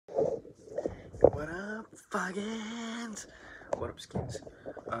Fuggins! What up, skins?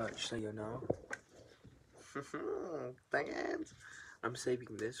 Just so you know, Fuggins! I'm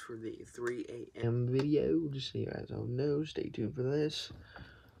saving this for the 3 a.m. video, just so you guys all know. Stay tuned for this.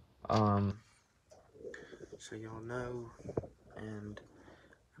 So y'all know, and,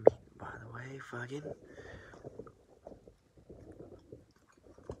 by the way, fucking,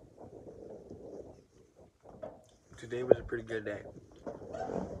 today was a pretty good day.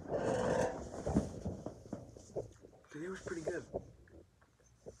 Today was pretty good.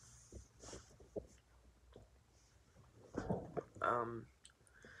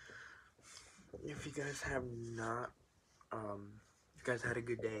 If you guys have not, if you guys had a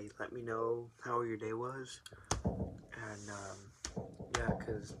good day, let me know how your day was. And, yeah,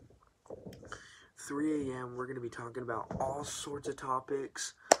 because 3 a.m. we're going to be talking about all sorts of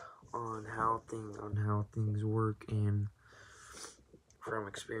topics on how things work, and from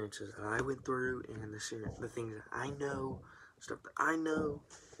experiences that I went through, and the things that I know, stuff that I know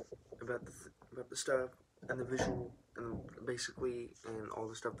about the stuff and the visual, and basically, and all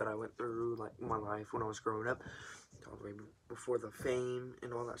the stuff that I went through, like my life when I was growing up, all the way before the fame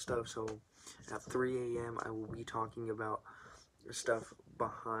and all that stuff. So at 3 a.m. I will be talking about the stuff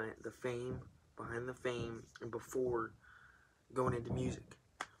behind the fame, and before going into music.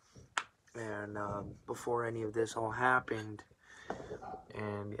 And before any of this all happened,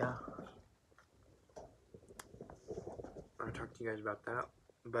 and yeah, I'll talk to you guys about that.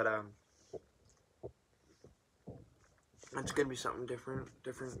 But it's gonna be something different,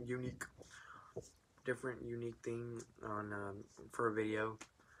 unique thing on for a video.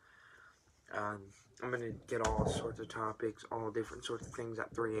 I'm gonna get all sorts of topics, all different sorts of things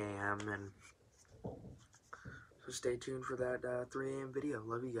at 3 a.m. and so stay tuned for that 3 a.m. video.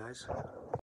 Love you guys.